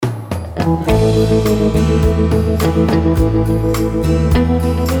The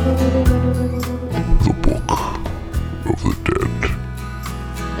Book of the Dead.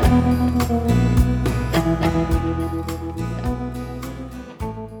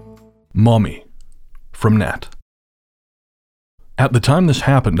 Mommy, from Nat. At the time this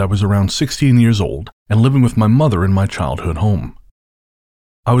happened, I was around 16 years old and living with my mother in my childhood home.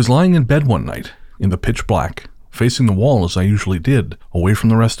 I was lying in bed one night, in the pitch black, facing the wall as I usually did, away from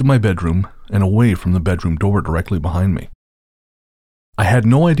the rest of my bedroom and away from the bedroom door directly behind me. I had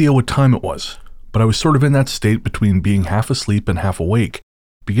no idea what time it was, but I was sort of in that state between being half asleep and half awake,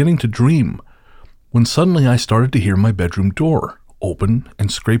 beginning to dream, when suddenly I started to hear my bedroom door open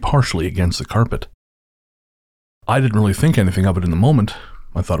and scrape harshly against the carpet. I didn't really think anything of it in the moment.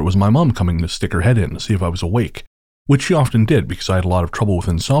 I thought it was my mom coming to stick her head in to see if I was awake, which she often did because I had a lot of trouble with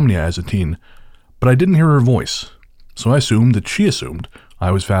insomnia as a teen, but I didn't hear her voice, so I assumed that she assumed I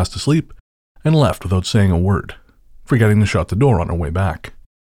was fast asleep and left without saying a word, forgetting to shut the door on her way back.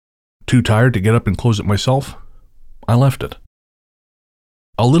 Too tired to get up and close it myself, I left it.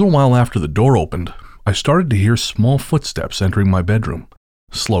 A little while after the door opened, I started to hear small footsteps entering my bedroom,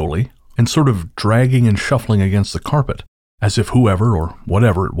 slowly and sort of dragging and shuffling against the carpet, as if whoever or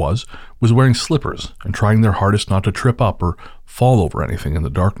whatever it was wearing slippers and trying their hardest not to trip up or fall over anything in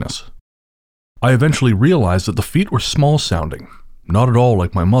the darkness. I eventually realized that the feet were small sounding, not at all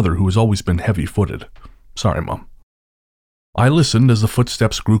like my mother, who has always been heavy-footed. Sorry, Mom. I listened as the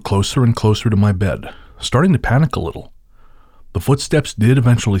footsteps grew closer and closer to my bed, starting to panic a little. The footsteps did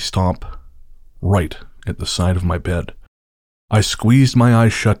eventually stop, right at the side of my bed. I squeezed my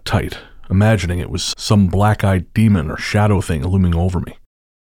eyes shut tight, imagining it was some black-eyed demon or shadow thing looming over me.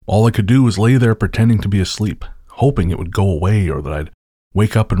 All I could do was lay there pretending to be asleep, hoping it would go away or that I'd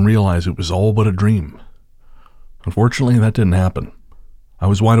wake up and realize it was all but a dream. Unfortunately, that didn't happen. I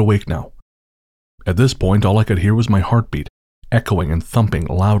was wide awake now. At this point, all I could hear was my heartbeat, echoing and thumping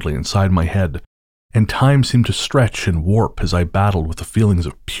loudly inside my head, and time seemed to stretch and warp as I battled with the feelings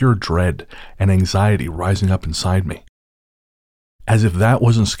of pure dread and anxiety rising up inside me. As if that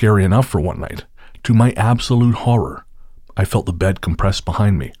wasn't scary enough for one night, to my absolute horror, I felt the bed compress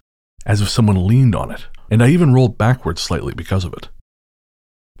behind me, as if someone leaned on it, and I even rolled backwards slightly because of it.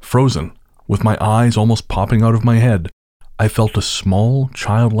 Frozen, with my eyes almost popping out of my head, I felt a small,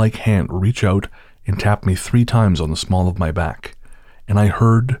 childlike hand reach out and tap me 3 times on the small of my back, and I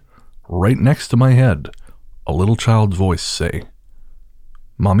heard, right next to my head, a little child's voice say,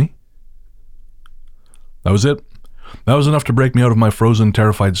 "Mommy?" That was it. That was enough to break me out of my frozen,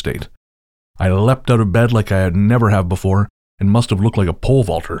 terrified state. I leapt out of bed like I had never have before, and must have looked like a pole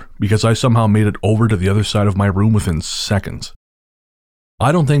vaulter, because I somehow made it over to the other side of my room within seconds.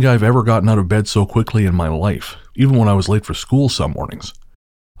 I don't think I've ever gotten out of bed so quickly in my life, even when I was late for school some mornings.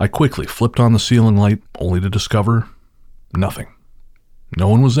 I quickly flipped on the ceiling light, only to discover nothing. No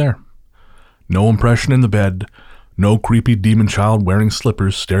one was there. No impression in the bed, no creepy demon child wearing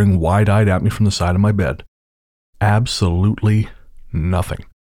slippers staring wide-eyed at me from the side of my bed. Absolutely nothing.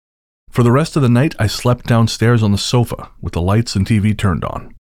 For the rest of the night, I slept downstairs on the sofa with the lights and TV turned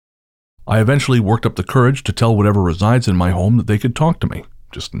on. I eventually worked up the courage to tell whatever resides in my home that they could talk to me,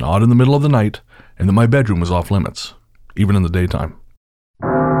 just not in the middle of the night, and that my bedroom was off limits, even in the daytime.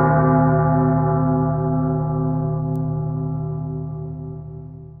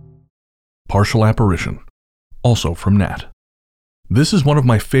 Partial Apparition, also from Nat. This is one of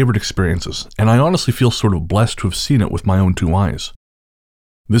my favorite experiences, and I honestly feel sort of blessed to have seen it with my own 2 eyes.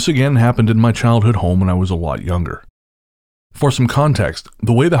 This again happened in my childhood home when I was a lot younger. For some context,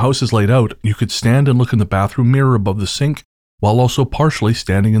 the way the house is laid out, you could stand and look in the bathroom mirror above the sink, while also partially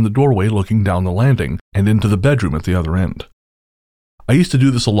standing in the doorway looking down the landing and into the bedroom at the other end. I used to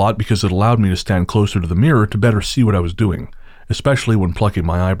do this a lot because it allowed me to stand closer to the mirror to better see what I was doing, especially when plucking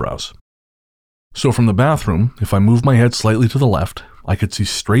my eyebrows. So from the bathroom, if I moved my head slightly to the left, I could see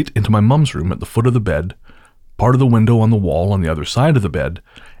straight into my mom's room at the foot of the bed, part of the window on the wall on the other side of the bed,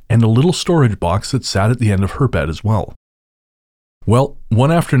 and a little storage box that sat at the end of her bed as well. Well,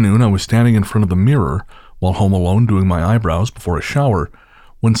 one afternoon I was standing in front of the mirror while home alone doing my eyebrows before a shower,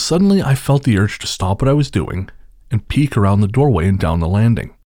 when suddenly I felt the urge to stop what I was doing and peek around the doorway and down the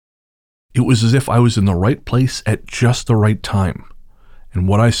landing. It was as if I was in the right place at just the right time, and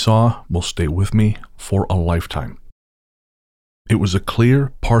what I saw will stay with me for a lifetime. It was a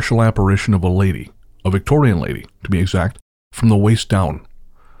clear, partial apparition of a lady, a Victorian lady, to be exact, from the waist down.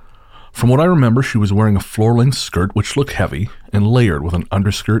 From what I remember, she was wearing a floor-length skirt which looked heavy and layered with an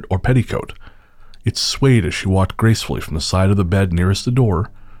underskirt or petticoat. It swayed as she walked gracefully from the side of the bed nearest the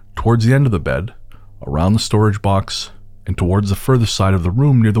door, towards the end of the bed, around the storage box, and towards the furthest side of the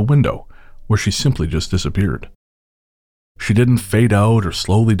room near the window, where she simply just disappeared. She didn't fade out or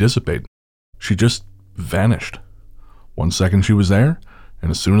slowly dissipate. She just vanished. 1 second she was there,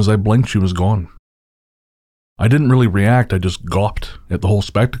 and as soon as I blinked, she was gone. I didn't really react, I just gawped at the whole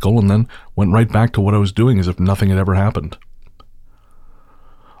spectacle and then went right back to what I was doing as if nothing had ever happened.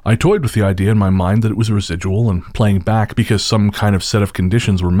 I toyed with the idea in my mind that it was a residual and playing back because some kind of set of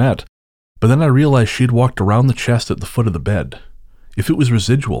conditions were met, but then I realized she'd walked around the chest at the foot of the bed. If it was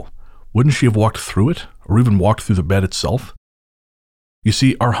residual, wouldn't she have walked through it, or even walked through the bed itself? You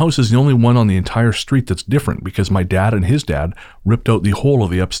see, our house is the only one on the entire street that's different because my dad and his dad ripped out the whole of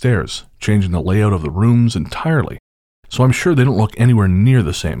the upstairs, changing the layout of the rooms entirely, so I'm sure they don't look anywhere near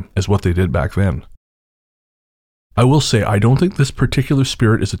the same as what they did back then. I will say I don't think this particular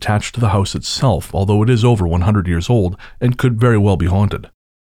spirit is attached to the house itself, although it is over 100 years old and could very well be haunted.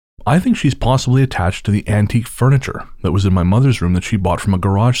 I think she's possibly attached to the antique furniture that was in my mother's room that she bought from a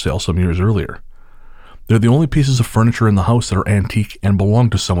garage sale some years earlier. They're the only pieces of furniture in the house that are antique and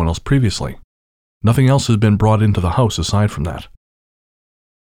belonged to someone else previously. Nothing else has been brought into the house aside from that.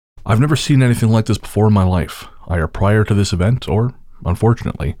 I've never seen anything like this before in my life, either prior to this event or,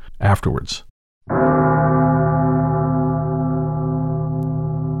 unfortunately, afterwards.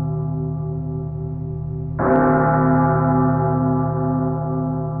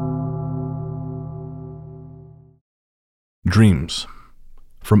 Dreams.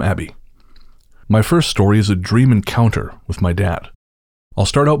 From Abby. My first story is a dream encounter with my dad. I'll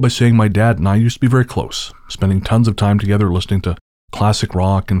start out by saying my dad and I used to be very close, spending tons of time together listening to classic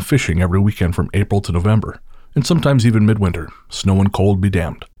rock and fishing every weekend from April to November, and sometimes even midwinter, snow and cold be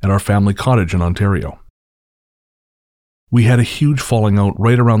damned, at our family cottage in Ontario. We had a huge falling out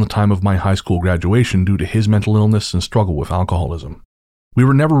right around the time of my high school graduation due to his mental illness and struggle with alcoholism. We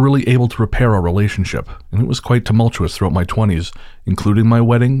were never really able to repair our relationship, and it was quite tumultuous throughout my 20s, including my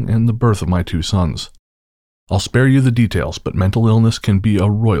wedding and the birth of my 2 sons. I'll spare you the details, but mental illness can be a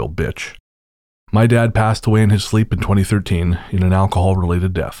royal bitch. My dad passed away in his sleep in 2013 in an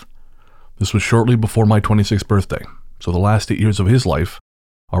alcohol-related death. This was shortly before my 26th birthday, so the last 8 years of his life,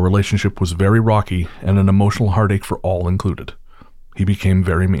 our relationship was very rocky and an emotional heartache for all included. He became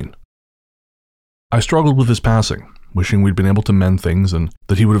very mean. I struggled with his passing, wishing we'd been able to mend things and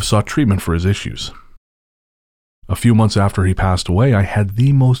that he would have sought treatment for his issues. A few months after he passed away, I had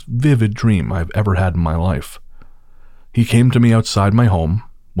the most vivid dream I've ever had in my life. He came to me outside my home,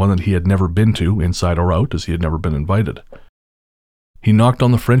 one that he had never been to, inside or out, as he had never been invited. He knocked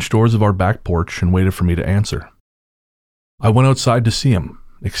on the French doors of our back porch and waited for me to answer. I went outside to see him,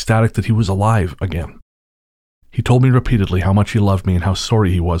 ecstatic that he was alive again. He told me repeatedly how much he loved me and how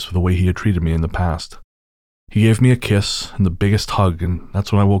sorry he was for the way he had treated me in the past. He gave me a kiss and the biggest hug, and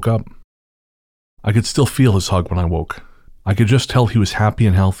that's when I woke up. I could still feel his hug when I woke. I could just tell he was happy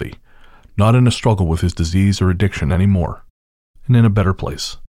and healthy, not in a struggle with his disease or addiction anymore, and in a better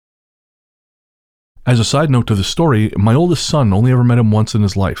place. As a side note to the story, my oldest son only ever met him once in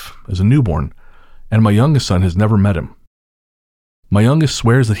his life, as a newborn, and my youngest son has never met him. My youngest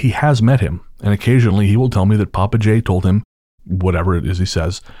swears that he has met him, and occasionally he will tell me that Papa J told him, whatever it is he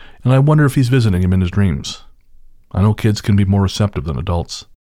says, and I wonder if he's visiting him in his dreams. I know kids can be more receptive than adults.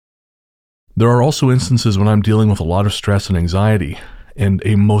 There are also instances when I'm dealing with a lot of stress and anxiety, and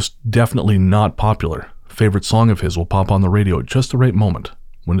a most definitely not popular favorite song of his will pop on the radio at just the right moment,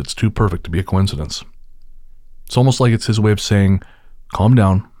 when it's too perfect to be a coincidence. It's almost like it's his way of saying, calm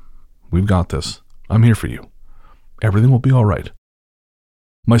down, we've got this, I'm here for you, everything will be all right.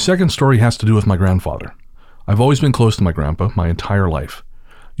 My second story has to do with my grandfather. I've always been close to my grandpa my entire life.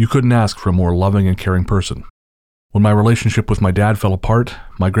 You couldn't ask for a more loving and caring person. When my relationship with my dad fell apart,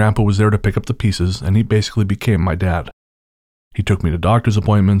 my grandpa was there to pick up the pieces, and he basically became my dad. He took me to doctor's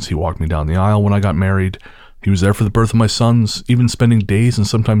appointments, he walked me down the aisle when I got married, he was there for the birth of my sons, even spending days and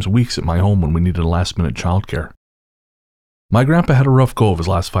sometimes weeks at my home when we needed last-minute childcare. My grandpa had a rough go of his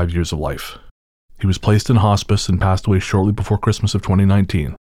last 5 years of life. He was placed in hospice and passed away shortly before Christmas of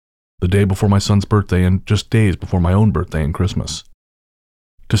 2019, the day before my son's birthday and just days before my own birthday and Christmas.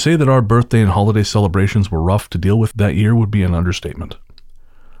 To say that our birthday and holiday celebrations were rough to deal with that year would be an understatement.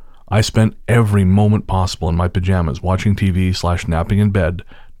 I spent every moment possible in my pajamas watching TV/napping in bed,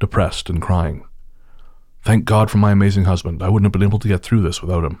 depressed and crying. Thank God for my amazing husband. I wouldn't have been able to get through this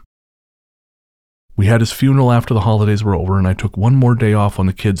without him. We had his funeral after the holidays were over, and I took one more day off on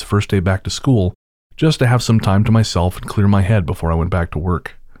the kids' first day back to school just to have some time to myself and clear my head before I went back to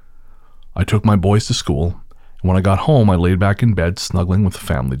work. I took my boys to school, and when I got home, I laid back in bed snuggling with the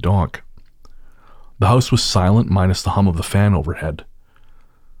family dog. The house was silent minus the hum of the fan overhead.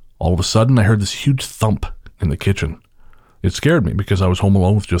 All of a sudden, I heard this huge thump in the kitchen. It scared me because I was home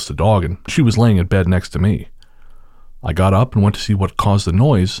alone with just the dog and she was laying in bed next to me. I got up and went to see what caused the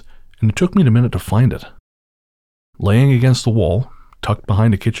noise, and it took me a minute to find it. Laying against the wall, tucked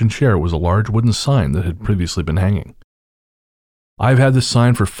behind a kitchen chair, was a large wooden sign that had previously been hanging. I've had this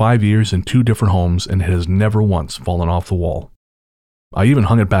sign for 5 years in 2 different homes, and it has never once fallen off the wall. I even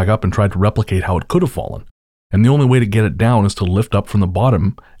hung it back up and tried to replicate how it could have fallen, and the only way to get it down is to lift up from the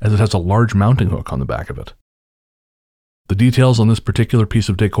bottom, as it has a large mounting hook on the back of it. The details on this particular piece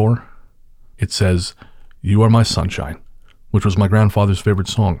of decor? It says, "You are my sunshine," which was my grandfather's favorite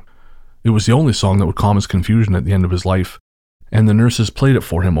song. It was the only song that would calm his confusion at the end of his life, and the nurses played it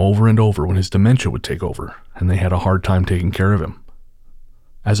for him over and over when his dementia would take over, and they had a hard time taking care of him.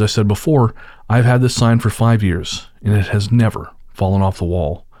 As I said before, I've had this sign for 5 years, and it has never fallen off the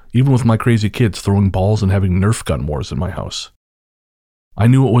wall, even with my crazy kids throwing balls and having Nerf gun wars in my house. I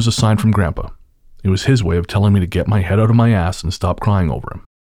knew it was a sign from Grandpa. It was his way of telling me to get my head out of my ass and stop crying over him.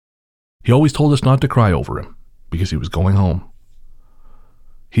 He always told us not to cry over him, because he was going home.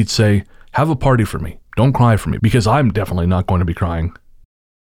 He'd say, "Have a party for me. Don't cry for me, because I'm definitely not going to be crying."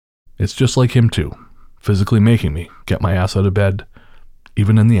 It's just like him too, physically making me get my ass out of bed,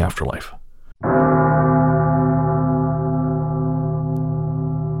 even in the afterlife.